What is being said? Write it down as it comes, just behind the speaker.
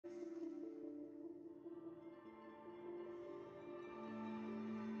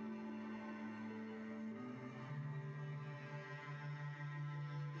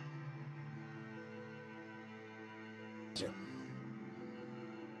to.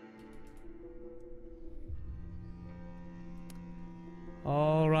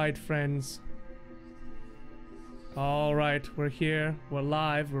 All right, friends. All right, we're here. We're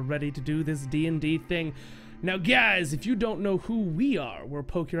live. We're ready to do this D&D thing. Now, guys, if you don't know who we are, we're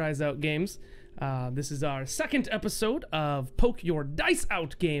Poke Your Eyes Out Games. This is our second episode of Poke Your Dice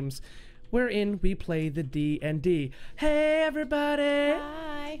Out Games, wherein we play the D&D. Hey, everybody!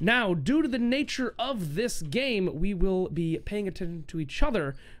 Hi! Now, due to the nature of this game, we will be paying attention to each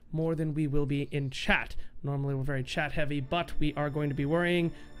other more than we will be in chat. Normally, we're very chat-heavy, but we are going to be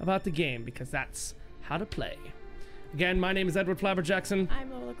worrying about the game, because that's how to play. Again, my name is Edward Flabber Jackson. I'm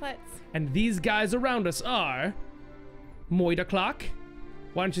Lola Klutz. And these guys around us are Moida Clock.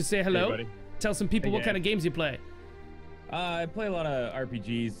 Why don't you say hello? Hey, buddy. Tell some people what kind of games you play. I play a lot of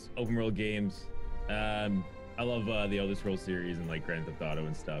RPGs, open world games. I love the Elder Scrolls series and like Grand Theft Auto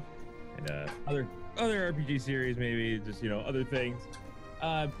and stuff, and other RPG series, maybe just other things.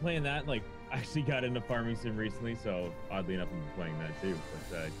 Playing that, like, I actually got into farming sim recently, so oddly enough, I'm playing that too.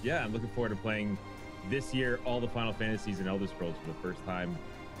 But yeah, I'm looking forward to playing this year all the Final Fantasies and Elder Scrolls for the first time,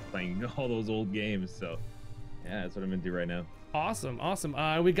 playing all those old games. So yeah, that's what I'm into right now. Awesome, awesome.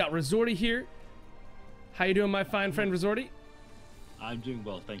 We got Resorty here. How you doing, my fine friend Resorty? I'm doing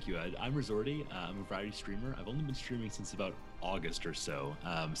well, thank you, Ed. I'm Resorty. I'm a variety streamer. I've only been streaming since about August or so.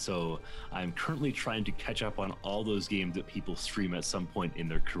 So I'm currently trying to catch up on all those games that people stream at some point in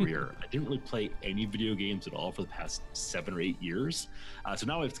their career. I didn't really play any video games at all for the past 7 or 8 years. So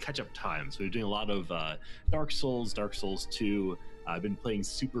now I have to catch up time. So we're doing a lot of Dark Souls, Dark Souls 2. I've been playing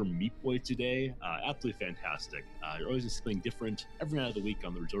Super Meat Boy today. Absolutely fantastic. You're always doing something different every night of the week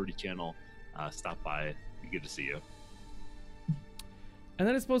on the Resorty channel. Stop by. It'd be good to see you. And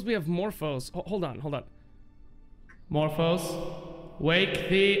then I suppose we have Morphos. Hold on. Morphos, wake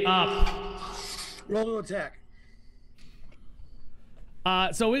thee up. Roll to attack.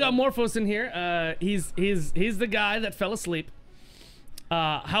 So we got Morphos in here. He's the guy that fell asleep.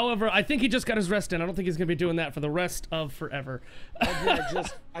 However, I think he just got his rest in. I don't think he's gonna be doing that for the rest of forever.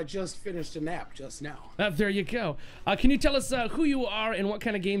 I just finished a nap just now. There you go. Can you tell us who you are and what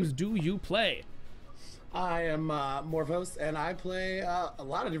kind of games do you play? I am Morphos, and I play a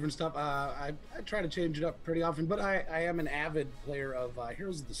lot of different stuff. I try to change it up pretty often, but I am an avid player of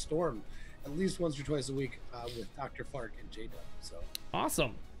Heroes of the Storm, at least once or twice a week with Dr. Fark and J-Dub. So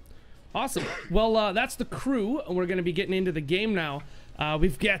awesome. Well, that's the crew. We're gonna be getting into the game now.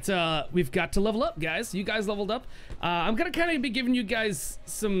 We've got to level up, guys. You guys leveled up. I'm gonna kind of be giving you guys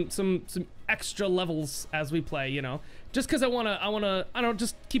some extra levels as we play, just because I don't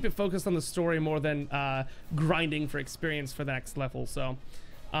just keep it focused on the story more than grinding for experience for the next level. So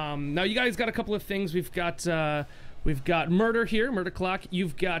now you guys got a couple of things. We've got Murder here, Murder Clock.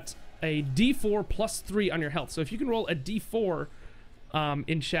 You've got a D4 plus 3 on your health. So if you can roll a D4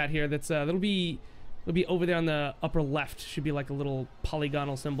 in chat here, that'll be over there on the upper left. Should be like a little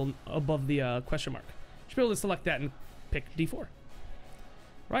polygonal symbol above the question mark. Should be able to select that and pick D4.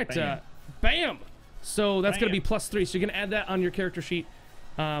 Right, bam. So that's gonna be plus 3. So you're gonna add that on your character sheet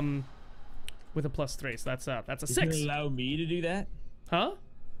with a plus 3. So that's a 6. You gonna allow me to do that? Huh?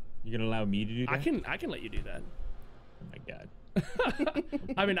 You gonna allow me to do that? I can let you do that. Oh my god.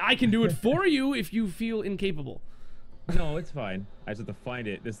 I mean, I can do it for you if you feel incapable. No, it's fine. I just have to find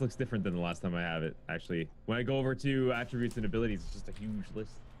it. This looks different than the last time I have it, actually. When I go over to attributes and abilities, it's just a huge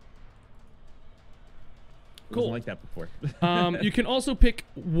list. It Cool. wasn't like that before. You can also pick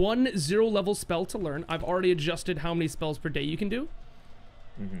 1 0-level spell to learn. I've already adjusted how many spells per day you can do.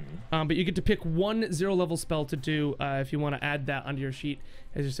 But you get to pick 1 0-level spell to do if you want to add that onto your sheet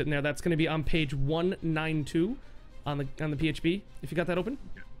as you're sitting there. That's going to be on page 192 on the PHP. If you got that open.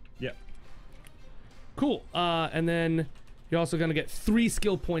 Yep. Cool. And then you're also going to get 3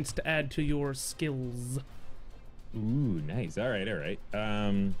 skill points to add to your skills. Ooh, nice. All right.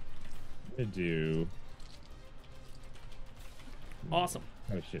 I'm gonna do. Awesome.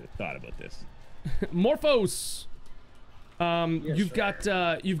 I should have thought about this. Morphos. Yes, you've got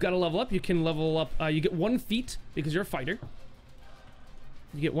a level up. You can level up. You get 1 feat because you're a fighter.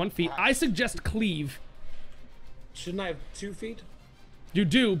 You get 1 feat. I suggest cleave. Shouldn't I have 2 feet? You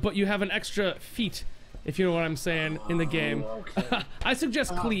do, but you have an extra feat, if you know what I'm saying, in the game. Okay. I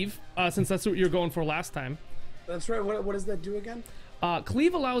suggest cleave, since that's what you were going for last time. That's right. What does that do again?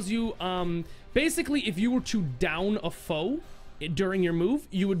 Cleave allows you, basically, if you were to down a foe during your move,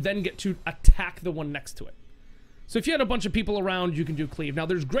 you would then get to attack the one next to it. So if you had a bunch of people around, you can do cleave. Now,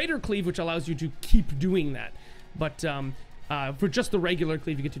 there's greater cleave, which allows you to keep doing that. But for just the regular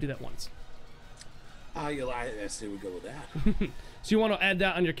cleave, you get to do that once. I say we go with that. So you want to add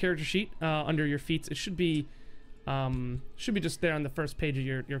that on your character sheet under your feats. It should be Should be just there on the first page of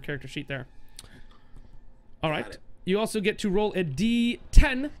your character sheet there. All right. Got it. You also get to roll a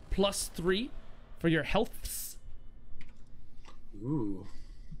d10 plus 3 for your healths. Ooh.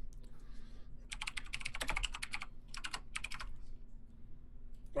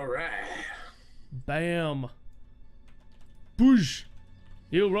 All right. Bam. Boosh.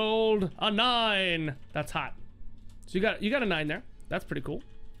 You rolled a 9. That's hot. So you got a 9 there. That's pretty cool.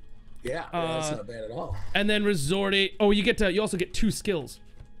 Yeah, that's not bad at all. And then resorty. Oh, you also get 2 skills.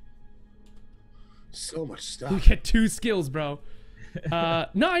 So much stuff. You get 2 skills, bro.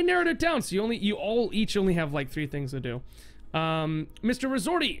 No, I narrowed it down. So you each only have like 3 things to do. Mr.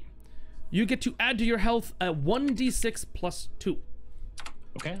 Resorty, you get to add to your health a 1d6 plus 2.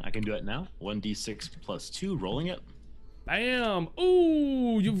 Okay, I can do it now. 1d6 plus 2, rolling it. Bam!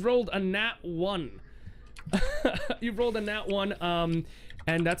 Ooh, you've rolled a nat 1. You've rolled a nat 1,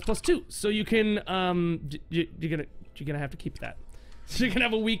 and that's plus 2. So you can you're gonna have to keep that. So you can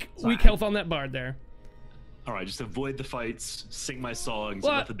have a weak health on that bard there. All right, just avoid the fights, sing my songs,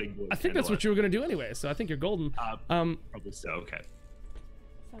 Well, and let the big boys. I think that's what you were gonna do anyway. So I think you're golden. Probably so. Okay.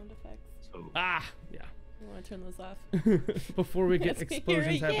 Sound effects. So Yeah. You want to turn those off? Before we get Yes, we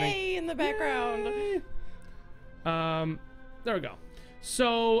explosions hear a happening. Yay in the background. Yay. There we go.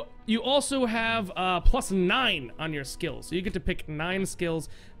 So you also have plus 9 on your skills. So you get to pick 9 skills.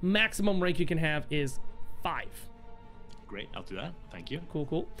 Maximum rank you can have is 5. great, I'll do that. Thank you.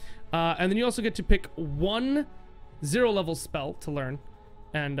 Cool. And then you also get to pick 1 0-level spell to learn,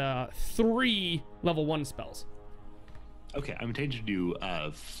 and 3 level 1 spells. Okay, I'm intending to do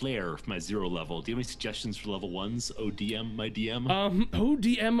Flare for my 0 level. Do you have any suggestions for level 1s? ODM, my DM?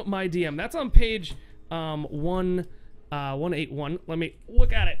 ODM, my DM. That's on page 181. Let me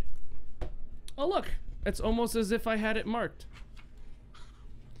look at it. Oh, look. It's almost as if I had it marked.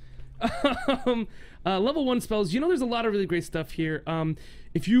 Level 1 spells. You know, there's a lot of really great stuff here.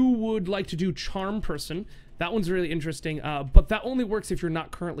 If you would like to do Charm Person, that one's really interesting, but that only works if you're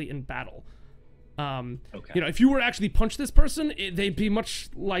not currently in battle. Okay. You know, if you were to actually punch this person, they'd be much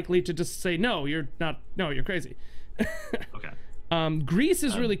likely to just say, no, you're not, no, you're crazy. Okay. Grease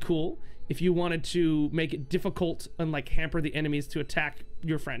is really cool if you wanted to make it difficult and like hamper the enemies to attack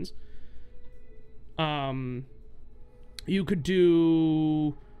your friends. You could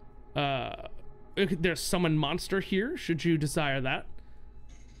do there's Summon Monster here, should you desire that.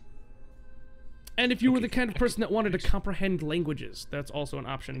 And if you were the kind of person that wanted to comprehend languages, that's also an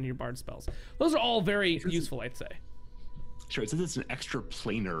option in your bard spells. Those are all very useful, I'd say. Sure, it says it's an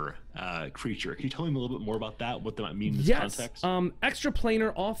extraplanar creature. Can you tell me a little bit more about that, what that might mean in this Yes. context?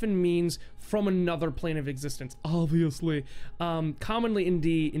 Extraplanar often means from another plane of existence, obviously. Commonly in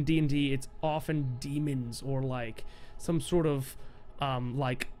D&D, it's often demons or like some sort of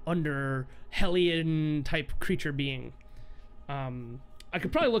like under Hellion type creature being. I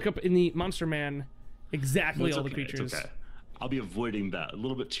could probably look up in the Monster Man exactly all the creatures. It's okay. I'll be avoiding that a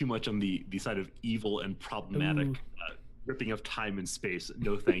little bit too much on the side of evil and problematic ripping of time and space.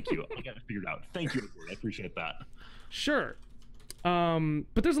 No, thank you. I got it figured out. Thank you. I appreciate that. Sure.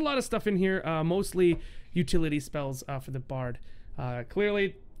 But there's a lot of stuff in here, mostly utility spells for the bard.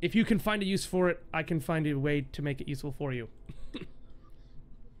 Clearly, if you can find a use for it, I can find a way to make it useful for you.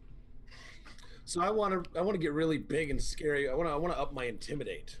 So I want to get really big and scary. I want to up my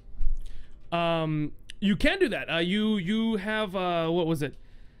intimidate. You can do that. You have what was it?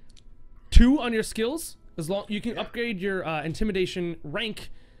 2 on your skills. As long you can upgrade your intimidation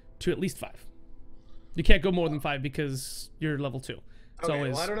rank to at least 5. You can't go more than 5 because you're level 2. It's Okay,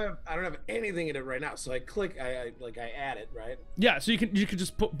 always... well, I don't have anything in it right now. So I click, I add it, right? Yeah, so you could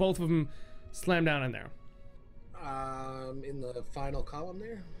just put both of them, slam down in there. In the final column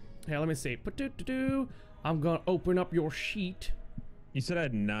there. Here, let me see. I'm gonna open up your sheet. You said I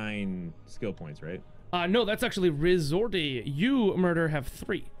had 9 skill points, right? No, that's actually Resorty. You, Murder, have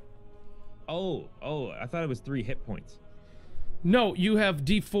 3. Oh, I thought it was 3 hit points. No, you have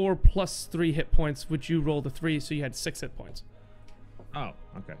D4 plus 3 hit points, which you rolled a 3, so you had 6 hit points. Oh,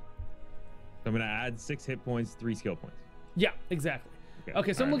 okay. So I'm gonna add 6 hit points, 3 skill points. Yeah, exactly.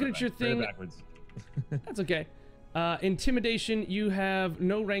 Okay, so I'm looking at your thing. Backwards. That's okay. Intimidation, you have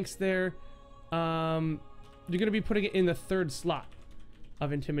no ranks there. You're gonna be putting it in the 3rd slot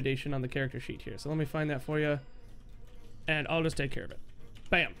of intimidation on the character sheet here. So let me find that for you, and I'll just take care of it.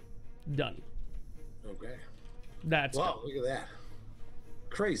 Bam, done. Okay. That's Wow, look at that.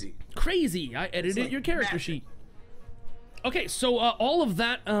 Crazy. crazy. I edited like your character magic. sheet. Okay, so all of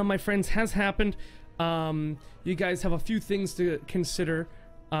that, my friends, has happened. You guys have a few things to consider.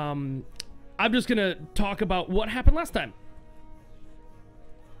 I'm just gonna talk about what happened last time.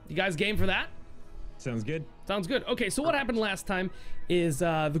 You guys game for that? Sounds good. Sounds good. Okay, so what happened last time is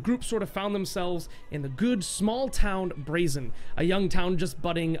the group sort of found themselves in the good small town Brazen, a young town just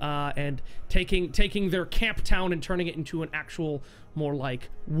budding and taking their camp town and turning it into an actual more like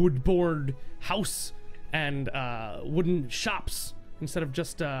wood-board house and wooden shops instead of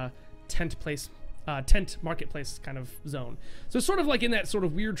just tent marketplace kind of zone. So sort of like in that sort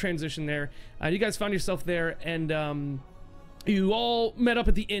of weird transition there. You guys found yourself there, and you all met up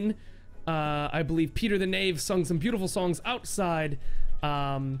at the inn. I believe Peter the Knave sung some beautiful songs outside.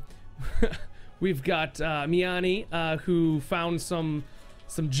 We've got Miani, who found some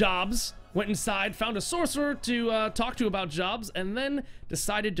jobs, went inside, found a sorcerer to talk to about jobs, and then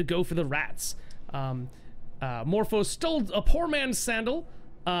decided to go for the rats. Morpho stole a poor man's sandal,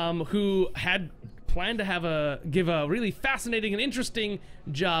 who had planned to give a really fascinating and interesting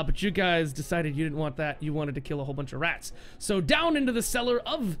job, but you guys decided you didn't want that. You wanted to kill a whole bunch of rats. So down into the cellar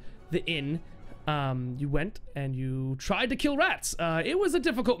of the inn, you went and you tried to kill rats. It was a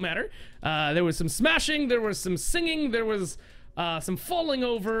difficult matter. There was some smashing, there was some singing, there was some falling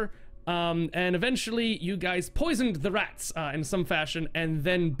over, and eventually you guys poisoned the rats in some fashion and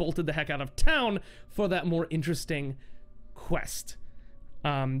then bolted the heck out of town for that more interesting quest.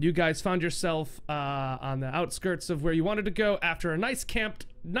 You guys found yourself on the outskirts of where you wanted to go after a nice camped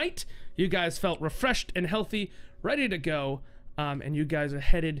night. You guys felt refreshed and healthy, ready to go, and you guys are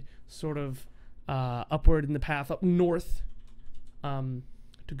headed sort of upward in the path up north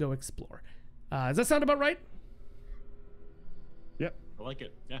to go explore. Does that sound about right? Yep. I like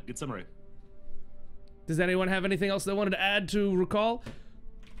it. Yeah, good summary. Does anyone have anything else they wanted to add to recall?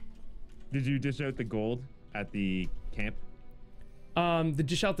 Did you dish out the gold at the camp? To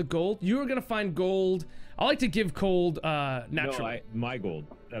dish out the gold, you are gonna find gold. I like to give gold naturally. No, my gold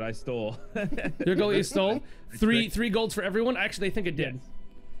that I stole. Your gold you stole? Three golds for everyone? Actually, I think it did. Yes.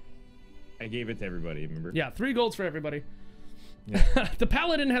 I gave it to everybody, remember? Yeah, 3 golds for everybody. Yeah. The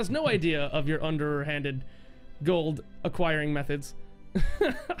paladin has no idea of your underhanded gold acquiring methods.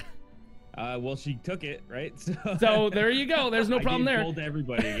 Well, she took it, right? So there you go. There's no problem there. I gave gold to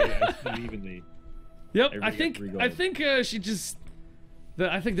everybody. I split evenly. Yep, Everybody I think she just.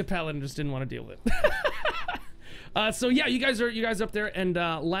 I think the paladin just didn't want to deal with it. So yeah, you guys up there, and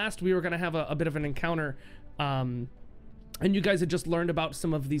last we were gonna have a bit of an encounter, and you guys had just learned about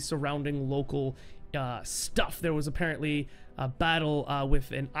some of the surrounding local stuff. There was apparently a battle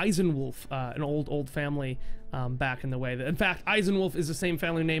with an Eisenwolf, an old family back in the way. In fact, Eisenwolf is the same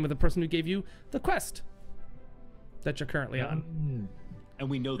family name of the person who gave you the quest that you're currently on. And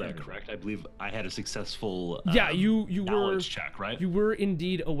we know that, correct? I believe I had a successful yeah, you were knowledge check, right? You were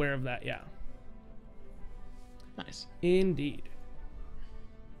indeed aware of that, yeah. Nice. Indeed.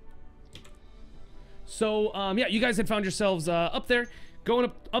 So, yeah, you guys had found yourselves up there,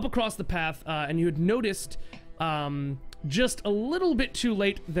 going up across the path, and you had noticed just a little bit too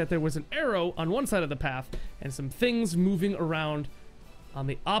late that there was an arrow on one side of the path and some things moving around on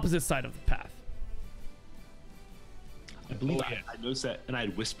the opposite side of the path. I believe I noticed that, and I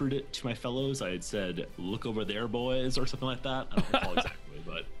had whispered it to my fellows. I had said, "Look over there, boys," or something like that. I don't recall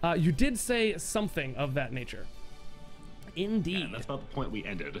exactly, but you did say something of that nature. Indeed. Yeah, and that's about the point we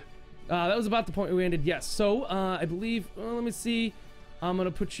ended. That was about the point we ended. Yes. So I believe. Let me see. I'm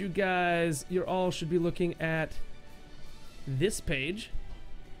gonna put you guys. You all should be looking at this page.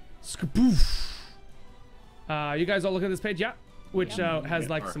 Skaboof. You guys all look at this page, yeah? Which has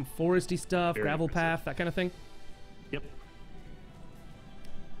like some foresty stuff, Very gravel impressive. path, that kind of thing. Yep.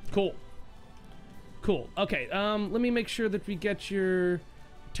 Cool. Cool. Okay, let me make sure that we get your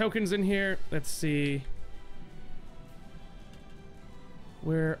tokens in here. Let's see.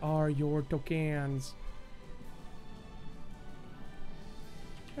 Where are your tokens?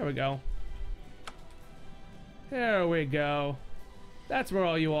 There we go. There we go. That's where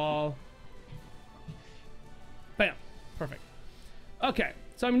all you all. Bam. Perfect. Okay.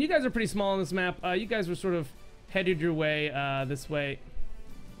 So, I mean, you guys are pretty small on this map. You guys were sort of headed your way this way.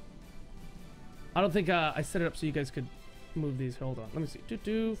 I don't think I set it up so you guys could move these. Hold on. Let me see.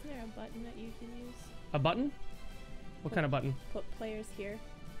 Is there a button that you can use? A button? What kind of button? Put players here.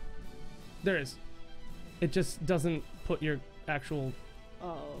 There is. It just doesn't put your actual...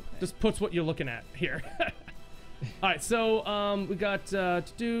 Oh, okay. Just puts what you're looking at here. All right, so we got to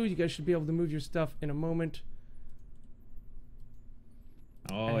do. You guys should be able to move your stuff in a moment.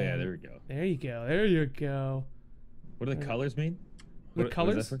 Oh, yeah, there we go. There you go. There you go. What do the colors mean? The What is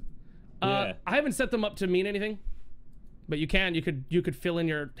colors? that for? Yeah. I haven't set them up to mean anything, but you can. You could fill in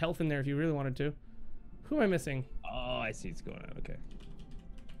your health in there if you really wanted to. Who am I missing? Oh, I see what's going on. Okay.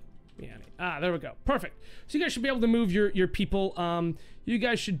 There we go. Perfect. So you guys should be able to move your people. You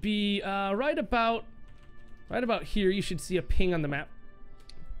guys should be right about Right about here, you should see a ping on the map.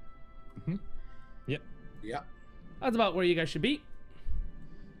 Yep. Yeah. That's about where you guys should be.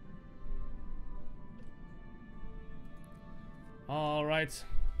 All right.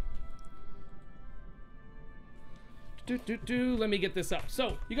 Let me get this up.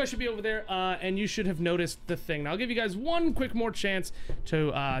 So you guys should be over there, and you should have noticed the thing. Now I'll give you guys one quick more chance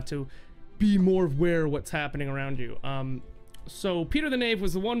to be more aware of what's happening around you. So Peter the Knave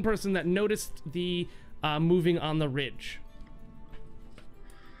was the one person that noticed the moving on the ridge.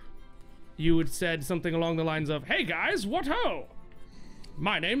 You had said something along the lines of, "Hey guys, what ho?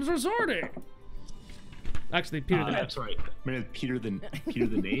 My name's Resorty." Actually, Peter the Knave. I'm sorry. My name's Peter the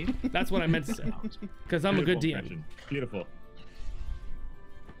Knave. That's what I meant to say. Because I'm a good DM. Impression. Beautiful.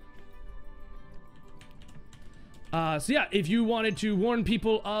 So yeah, if you wanted to warn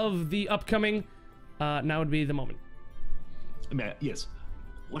people of the upcoming, now would be the moment. I mean, yes.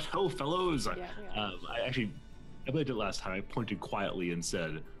 What ho, fellows? Yeah, I believe I did it last time. I pointed quietly and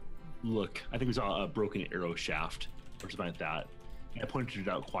said, "Look, I think we saw a broken arrow shaft or something like that." And I pointed it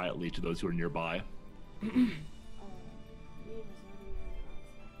out quietly to those who are nearby.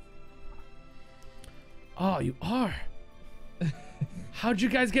 Oh, you are? How'd you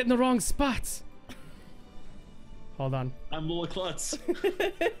guys get in the wrong spots? Hold on. I'm Lola Klutz.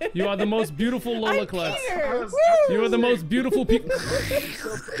 You are the most beautiful Lola Klutz. Peter! You are the most beautiful people.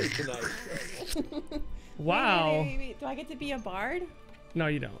 So pretty tonight. Wow. Wait. Do I get to be a bard? No,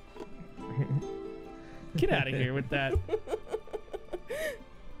 you don't. Get out of here with that.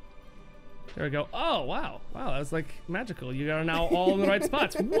 There we go. Oh, wow. Wow, that was like magical. You are now all in the right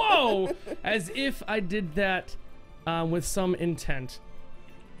spots. Whoa! As if I did that with some intent.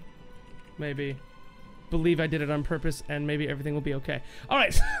 Maybe. Believe I did it on purpose, and maybe everything will be okay. All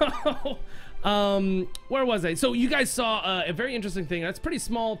right, so where was I? So you guys saw a very interesting thing. That's pretty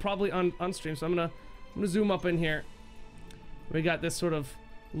small, probably on stream. So I'm gonna zoom up in here. We got this sort of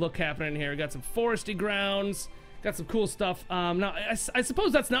look happening here. We got some foresty grounds. Got some cool stuff. Now, I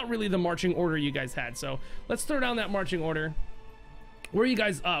suppose that's not really the marching order you guys had, so let's throw down that marching order. Where are you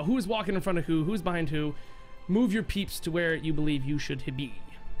guys, who's walking in front of who's behind who? Move your peeps to where you believe you should be.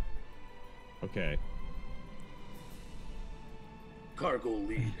 Okay. Cargo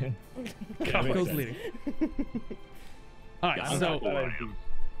lead. Cargo's sense. leading. All right, Yeah, so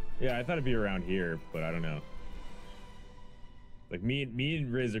Yeah, I thought it'd be around here, but I don't know. Like me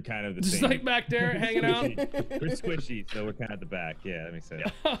and Riz are kind of the just same. like back there hanging out. We're squishy, so we're kind of at the back. Yeah, that makes sense.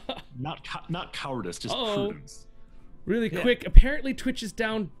 Not cowardice, just Uh-oh. prudence. Really Yeah. quick. Apparently, Twitch is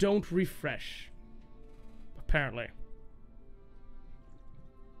down. Don't refresh. Apparently.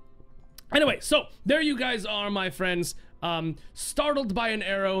 Anyway, so there you guys are, my friends. Startled by an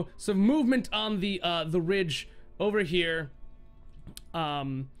arrow. Some movement on the ridge over here.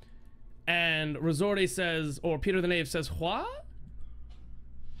 And Resorty says, or Peter the Knave says, "What?"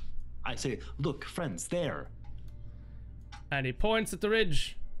 I say, "Look, friends, there." And he points at the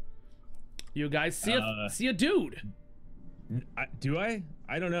ridge. You guys see a dude. Do I?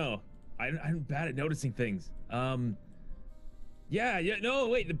 I don't know. I'm bad at noticing things. Yeah. No,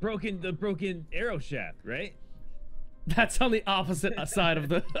 wait. The broken arrow shaft, right? That's on the opposite side of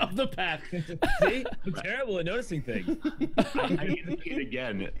the path. See, I'm terrible at noticing things. I indicate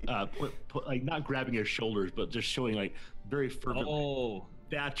again, like not grabbing his shoulders, but just showing like very fervently Oh.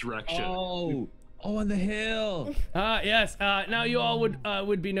 that direction. Oh, on the hill. Yes. Now you all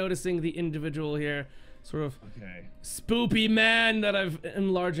would be noticing the individual here, sort of Okay. spoopy man that I've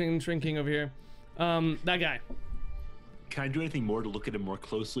enlarging and shrinking over here. That guy. Can I do anything more to look at him more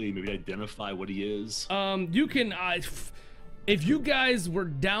closely? Maybe identify what he is. You can, if you guys were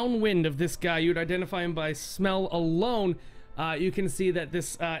downwind of this guy, you'd identify him by smell alone. You can see that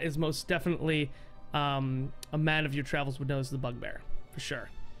this is most definitely a man of your travels would know is the bugbear, for sure.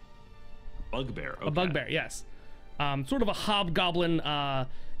 Bugbear. Okay. A bugbear, yes. Sort of a hobgoblin,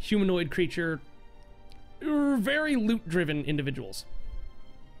 humanoid creature. Very loot-driven individuals.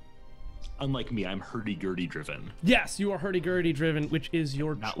 Unlike me, I'm hurdy-gurdy driven. Yes, you are hurdy-gurdy driven, which is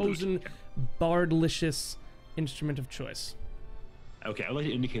your Not chosen loot. bardlicious instrument of choice. Okay, I'd like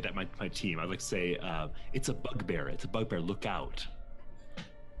to indicate that my team. I'd like to say, it's a bugbear. It's a bugbear. Look out.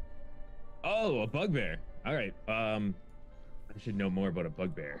 Oh, a bugbear. All right. I should know more about a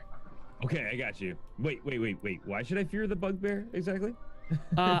bugbear. Okay, I got you. Wait. Why should I fear the bugbear exactly?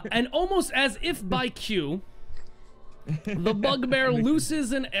 And almost as if by cue, the bugbear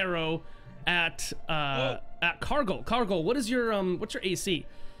looses an arrow at Cargill. Cargill, what is your what's your AC?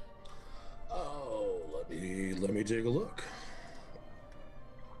 Oh, let me take a look.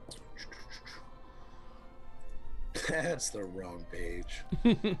 That's the wrong page.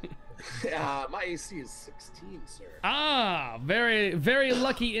 My AC is 16, sir. Ah, very, very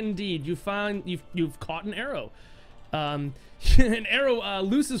lucky indeed. You've caught an arrow. An arrow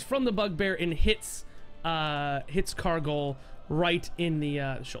looses from the bugbear and hits Cargol right in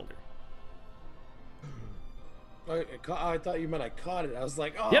the shoulder. I thought you meant I caught it. I was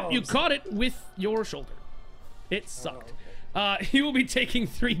like, oh. Yep, you caught it with your shoulder. It sucked. Okay. He will be taking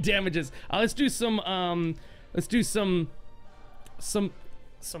 3 damages. Let's do some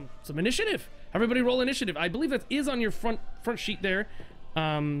initiative. Everybody roll initiative. I believe that is on your front sheet there.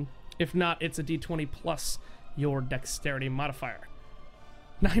 If not, it's a d20 plus your dexterity modifier.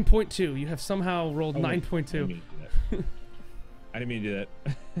 9.2. You have somehow rolled 9.2. I didn't mean to do that.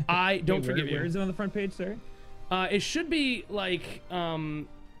 I don't forgive you. Where is it on the front page, sir? It should be like on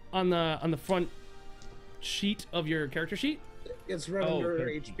the front sheet of your character sheet. It's right under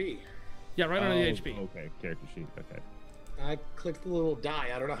HP. Yeah, right under the HP. Okay, character sheet. Okay. I clicked the little die.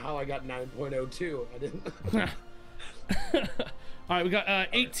 I don't know how I got 9.02. I didn't. All right, we got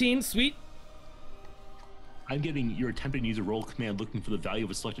 18. Sweet. I'm getting you're attempting to use a roll command looking for the value of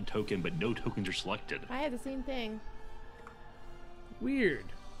a selected token, but no tokens are selected. I had the same thing. Weird.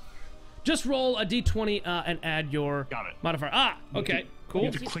 Just roll a d20 and add your modifier. Ah, okay, cool. You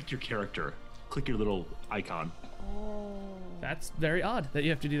have to click your character. Click your little icon. Oh. That's very odd that you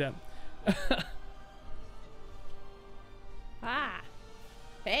have to do that. Ah.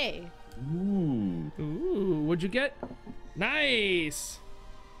 Hey. Ooh. Ooh, what'd you get? Nice.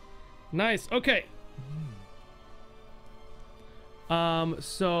 Nice. Okay.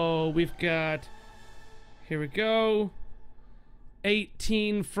 So we've got, here we go.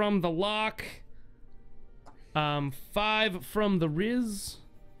 18 from the lock. 5 from the Riz.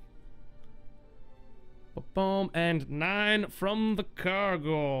 Boom, and 9 from the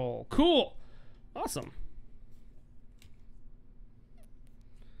cargo. Cool. Awesome.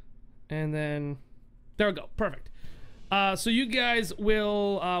 And then there we go. Perfect. So you guys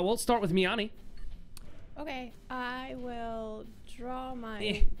will we'll start with Miani. Okay, I will draw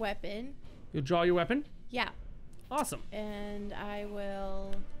my weapon. You'll draw your weapon? Yeah. Awesome. And I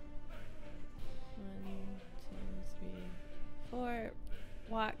will 1, 2, 3, 4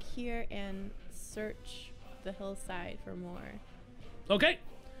 walk here and search the hillside for more. Okay.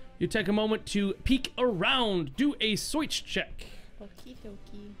 You take a moment to peek around. Do a search check. Okie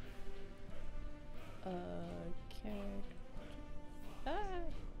dokie.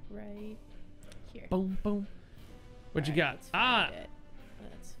 Right here. Boom, boom. What you got? Let's find it.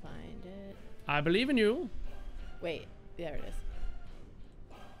 Let's find it. I believe in you. Wait, there it is.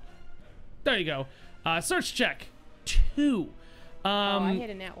 There you go. Search check. 2. I hit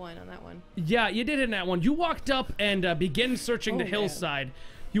a nat 1 on that one. Yeah, you did hit that one. You walked up and began searching the hillside.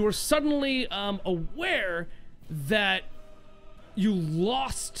 You were suddenly aware that you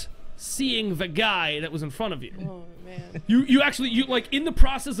lost seeing the guy that was in front of you. Oh man. You actually like in the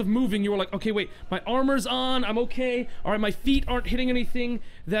process of moving, you were like, okay, wait, my armor's on, I'm okay. All right, my feet aren't hitting anything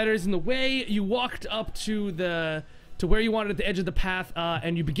that is in the way. You walked up to where you wanted at the edge of the path,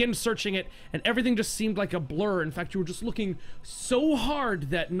 and you begin searching it, and everything just seemed like a blur. In fact, you were just looking so hard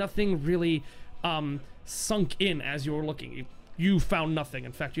that nothing really sunk in as you were looking. You found nothing.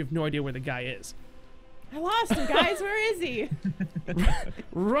 In fact, you have no idea where the guy is. I lost him, guys. Where is he?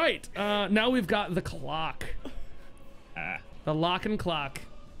 Right. Now we've got the clock. The lock and clock.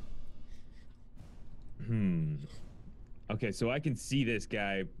 Okay, so I can see this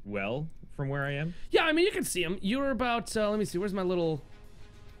guy well from where I am? Yeah, I mean, you can see him. You're about, let me see, where's my little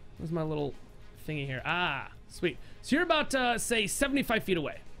thingy here? Ah, sweet. So you're about, say, 75 feet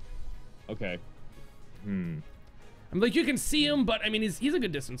away. Okay. I mean, like, you can see him, but, I mean, he's a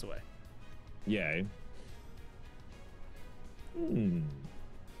good distance away. Yeah.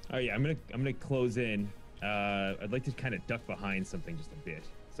 Oh yeah, I'm gonna close in. I'd like to kind of duck behind something just a bit,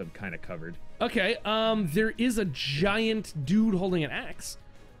 so I'm kind of covered. Okay. There is a giant dude holding an axe.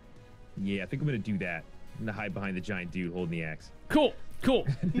 Yeah, I think I'm gonna do that. I'm gonna hide behind the giant dude holding the axe. Cool.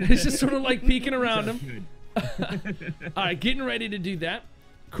 It's just sort of like peeking around him. Good. All right, getting ready to do that.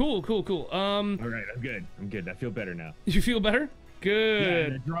 Cool. All right, I'm good. I feel better now. You feel better?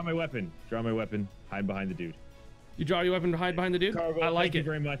 Good. Yeah, draw my weapon. Hide behind the dude. You draw your weapon to hide behind the dude? Cargo, I like thank it. you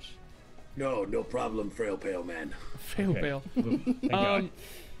very much. No problem, frail pale man. Frail pale. Thank God.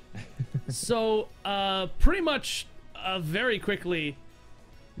 So, pretty much, very quickly,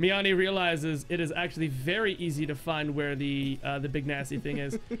 Miani realizes it is actually very easy to find where the big nasty thing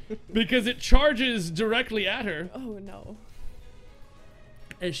is, because it charges directly at her. Oh no.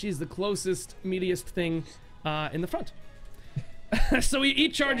 As she's the closest, meatiest thing in the front. So he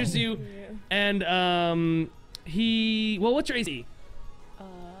charges you, and well, what's your AC?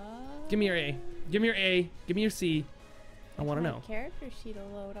 Give me your A. Give me your A. Give me your C. I want to know. Character sheet will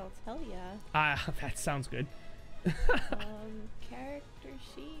load, I'll tell ya. That sounds good. Character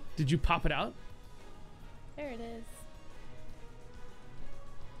sheet. Did you pop it out? There it is.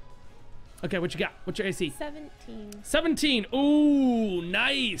 Okay, what you got? What's your AC? 17. 17. Ooh,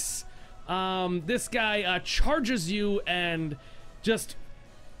 nice. This guy charges you and just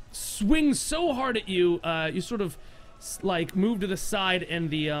swings so hard at you. You sort of like move to the side, and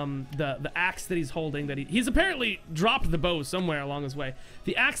the axe that he's holding, he's apparently dropped the bow somewhere along his way.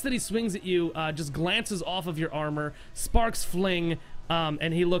 The axe that he swings at you just glances off of your armor, sparks fling,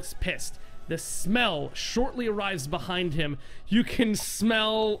 and he looks pissed. The smell shortly arrives behind him. You can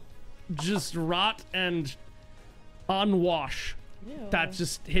smell just rot and unwash. Ew. That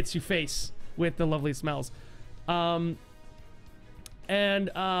just hits your face with the lovely smells. And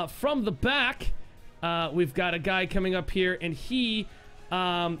from the back, we've got a guy coming up here, and he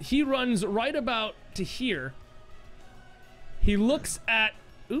runs right about to here. He looks at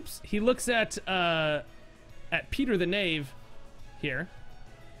Peter the Knave here.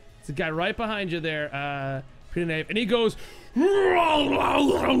 It's a guy right behind you there, Peter the Knave, and he goes, and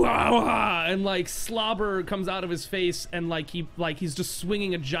like slobber comes out of his face, and he's just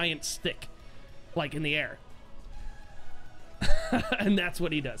swinging a giant stick, like in the air. And that's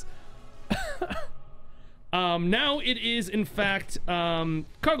what he does. Now it is, in fact,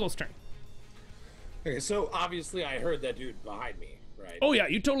 Cargill's turn. Okay, so obviously I heard that dude behind me, right? Oh yeah,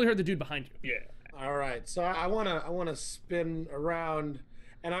 you totally heard the dude behind you. Yeah. All right, so I wanna spin around,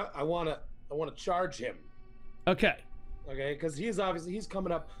 and I wanna charge him. Okay. Okay, because he's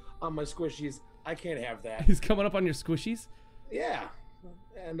coming up on my squishies. I can't have that. He's coming up on your squishies? Yeah,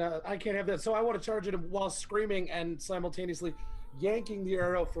 and I can't have that. So I want to charge at him while screaming and simultaneously yanking the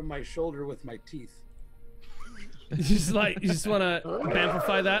arrow from my shoulder with my teeth. You just want to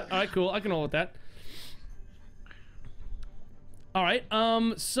amplify that? All right, cool. I can hold with that. All right.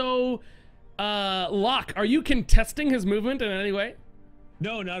 So, Locke, are you contesting his movement in any way?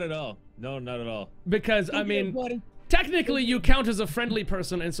 No, not at all. No, not at all. Because I mean, technically, you count as a friendly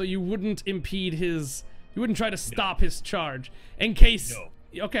person, and so you wouldn't impede his. You wouldn't try to stop his charge in case.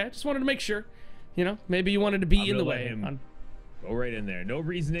 No. Okay, just wanted to make sure. You know, maybe you wanted to be in the way. Go right in there. No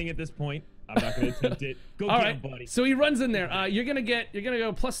reasoning at this point. I'm not going to attempt it. Go All get right, him, buddy. so he runs in there. You're gonna go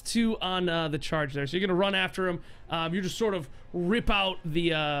 +2 on the charge there. So you're gonna run after him. You just sort of rip out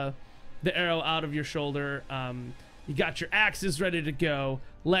the arrow out of your shoulder. You got your axes ready to go.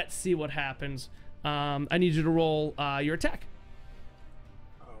 Let's see what happens. I need you to roll your attack.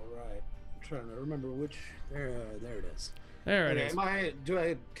 All right, I'm trying to remember which. There it is. There it Okay,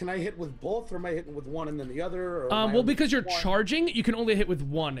 is. Can I hit with both, or am I hitting with one and then the other? Or Well, because you're charging, you can only hit with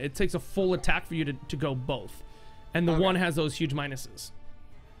one. It takes a full attack for you to go both, and the one has those huge minuses.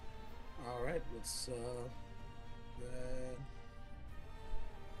 All right, let's.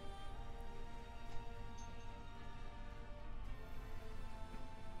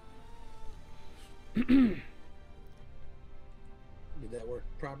 Did that work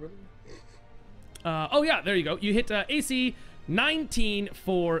properly? Oh yeah, there you go. You hit AC 19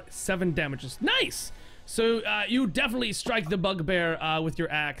 for 7 damages. Nice. So you definitely strike the bugbear with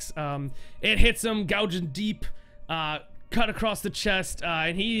your axe. It hits him, gouging deep, cut across the chest,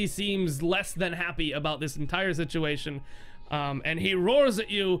 and he seems less than happy about this entire situation. And he roars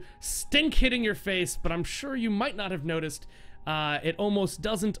at you, stink hitting your face, but I'm sure you might not have noticed. It almost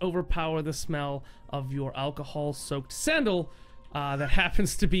doesn't overpower the smell of your alcohol-soaked sandal that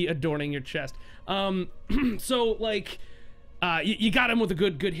happens to be adorning your chest. So like, you got him with a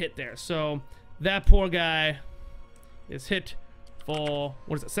good hit there. So that poor guy is hit for,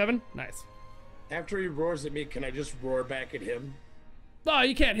 what is it, 7? Nice. After he roars at me, can I just roar back at him? Oh,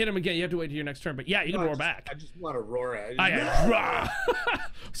 you can't hit him again. You have to wait till your next turn. But yeah, you can roar back. I just want to roar at him. Yeah.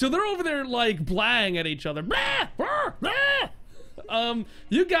 So they're over there like blaying at each other.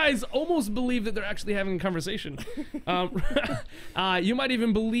 You guys almost believe that they're actually having a conversation. You might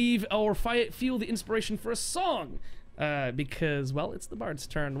even believe or feel the inspiration for a song, because, well, it's the bard's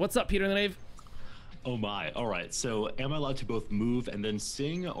turn. What's up, Peter the Knave? Oh my, all right. So am I allowed to both move and then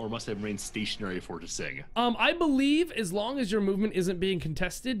sing, or must I remain stationary for to sing? I believe as long as your movement isn't being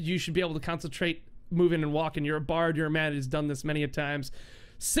contested, you should be able to concentrate moving and walking. You're a bard, you're a man who's done this many a times.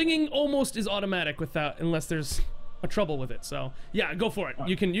 Singing almost is automatic unless there's a trouble with it. So yeah, go for it.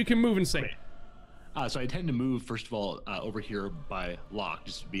 You can move and sing. So I tend to move, first of all, over here by lock,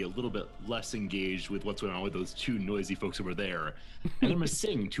 just to be a little bit less engaged with what's going on with those two noisy folks over there. And then I'm going to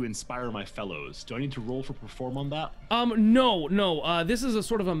sing to inspire my fellows. Do I need to roll for perform on that? No. This is a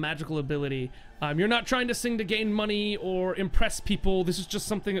sort of a magical ability. You're not trying to sing to gain money or impress people. This is just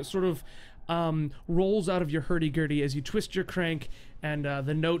something that sort of rolls out of your hurdy-gurdy as you twist your crank and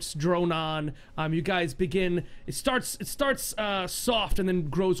the notes drone on. You guys begin. It starts soft and then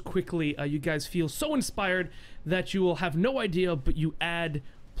grows quickly. You guys feel so inspired that you will have no idea, but you add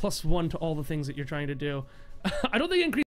 +1 to all the things that you're trying to do. I don't think it increases